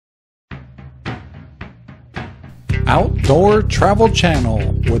Outdoor Travel Channel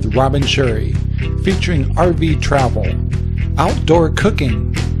with Robin Shuri, featuring RV travel, outdoor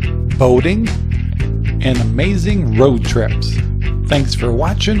cooking, boating, and amazing road trips. Thanks for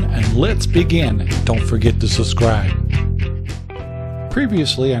watching, and let's begin. Don't forget to subscribe.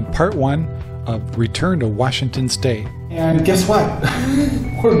 Previously on part 1 of Return to Washington State. And guess what?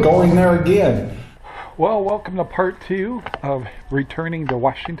 We're going there again. Well, welcome to part 2 of returning to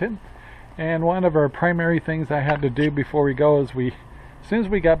Washington. And one of our primary things I had to do before we go is as soon as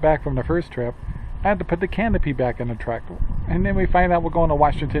we got back from the first trip, I had to put the canopy back in the truck. And then we find out we're going to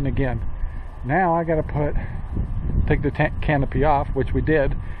Washington again. Now I got to take the canopy off, which we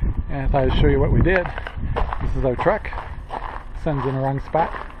did. And I thought I'd show you what we did. This is our truck. Sun's in the wrong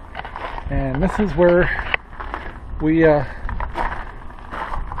spot. And this is where we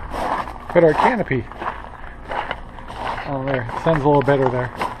put our canopy. Oh, there. Sun's a little better there.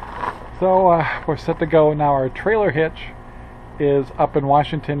 So we're set to go. Now our trailer hitch is up in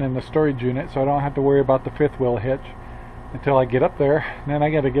Washington in the storage unit, so I don't have to worry about the fifth wheel hitch until I get up there. And then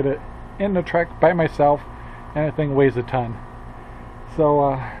I got to get it in the truck by myself, and the thing weighs a ton.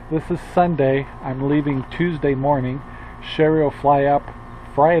 So this is Sunday. I'm leaving Tuesday morning. Sherry will fly up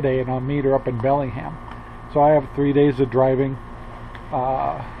Friday, and I'll meet her up in Bellingham. So I have 3 days of driving,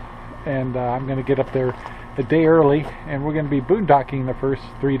 and I'm going to get up there a day early, and we're going to be boondocking the first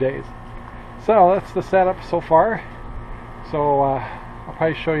 3 days. So that's the setup so far. So I'll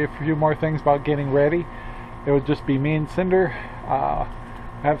probably show you a few more things about getting ready. It would just be me and Cinder. I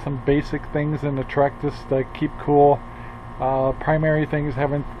have some basic things in the truck just to keep cool. Primary things,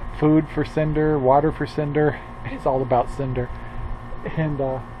 having food for Cinder, water for Cinder. It's all about Cinder. And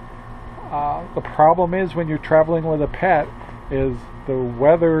the problem is when you're traveling with a pet is the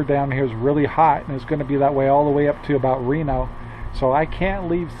weather down here is really hot, and it's going to be that way all the way up to about Reno. So I can't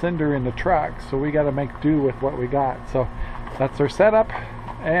leave Cinder in the truck, so we got to make do with what we got. So that's our setup,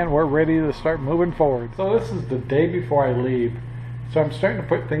 and we're ready to start moving forward. So this is the day before I leave, so I'm starting to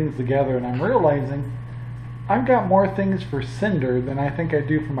put things together, and I'm realizing I've got more things for Cinder than I think I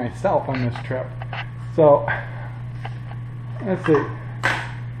do for myself on this trip. So let's see,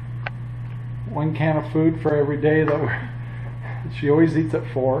 1 can of food for every day that she always eats at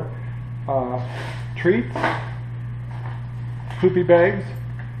 4. Treats, poopy bags,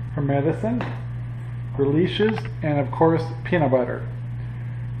 her medicine, her leashes, and of course peanut butter.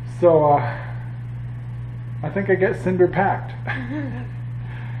 So I think I get Cinder packed.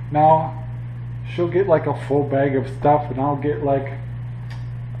 Now she'll get like a full bag of stuff, and I'll get like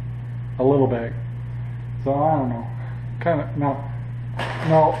a little bag. So I don't know. Kind of no,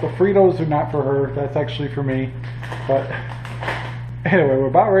 the Fritos are not for her. That's actually for me. But anyway, we're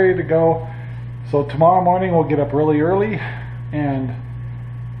about ready to go. So tomorrow morning we'll get up really early and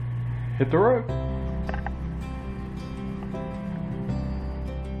hit the road.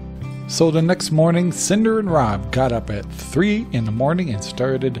 So the next morning, Cinder and Rob got up at 3 in the morning and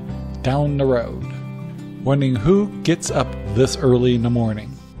started down the road. Wondering who gets up this early in the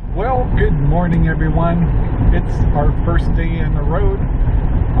morning. Well, good morning everyone. It's our first day in the road.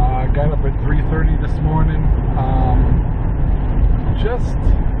 I got up at 3:30 this morning. Just,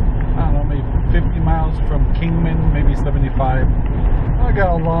 I don't know, maybe 50 miles from Kingman, maybe 75. I got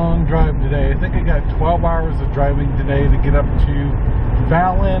a long drive today. I think I got 12 hours of driving today to get up to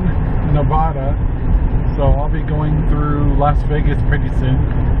Fallon, Nevada. So I'll be going through Las Vegas pretty soon.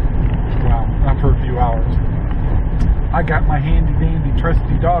 Well, not for a few hours. I got my handy dandy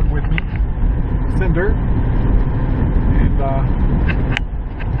trusty dog with me, Cinder. And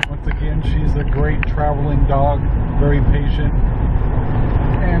once again, she's a great traveling dog, very patient.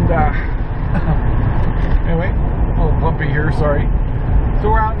 And anyway, a little bumpy here, sorry. So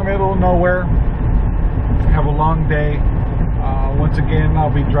we're out in the middle of nowhere, have a long day. Once again,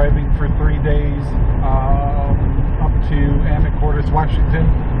 I'll be driving for 3 days up to Anacortes, Washington,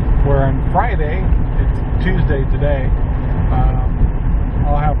 where on Friday, it's Tuesday today,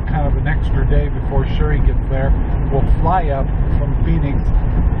 I'll have kind of an extra day before Sherry gets there. We'll fly up from Phoenix,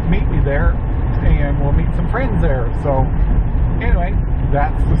 meet me there, and we'll meet some friends there. So anyway,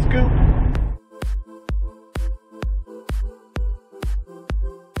 that's the scoop.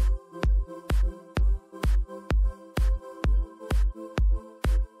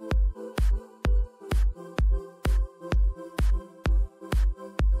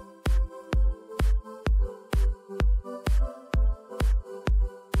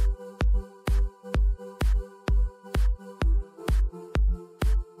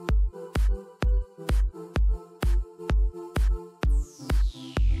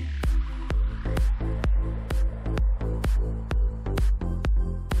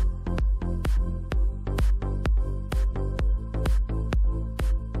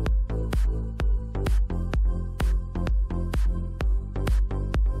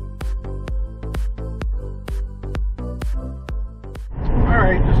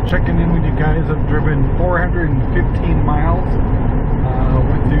 Alright, just checking in with you guys. I've driven 415 miles.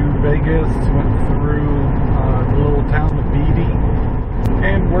 Went through Vegas, went through the little town of Beatty,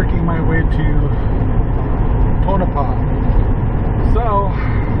 and working my way to Tonopah. So,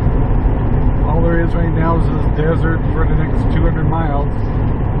 all there is right now is this desert for the next 200 miles.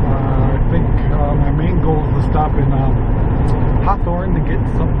 I think my main goal is to stop in Hawthorne to get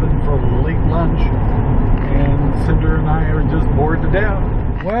something for late lunch, and Cinder and I are just bored to death.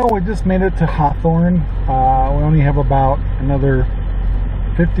 Well, we just made it to Hawthorne. We only have about another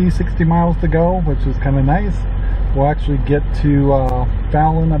 50-60 miles to go, which is kind of nice. We'll actually get to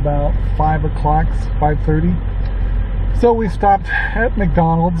Fallon about 5 o'clock, 5:30. So we stopped at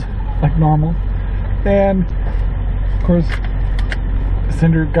McDonald's like normal, and of course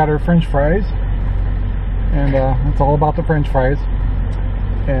Cinder got her french fries, and it's all about the french fries,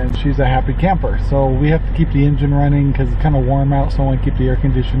 and she's a happy camper. So we have to keep the engine running because it's kind of warm out, so I want to keep the air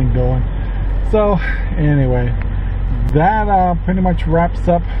conditioning going. So anyway, that pretty much wraps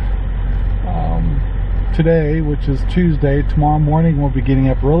up today, which is Tuesday. Tomorrow morning we'll be getting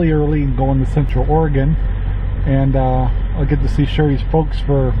up really early and going to Central Oregon, and I'll get to see Sherry's folks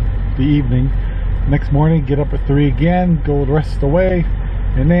for the evening. Next morning, get up at 3 again, go the rest of the way,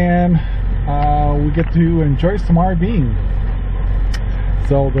 and then we get to enjoy some RVing.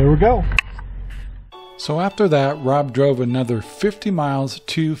 So there we go. So after that, Rob drove another 50 miles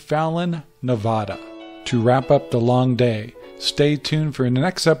to Fallon, Nevada to wrap up the long day. Stay tuned for the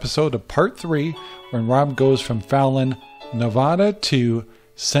next episode of part 3, when Rob goes from Fallon, Nevada to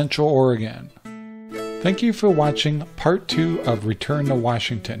Central Oregon. Thank you for watching part 2 of Return to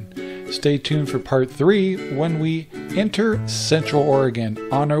Washington. Stay tuned for part 3 when we enter Central Oregon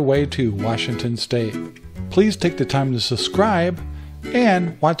on our way to Washington State. Please take the time to subscribe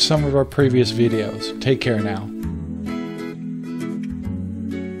and watch some of our previous videos. Take care now.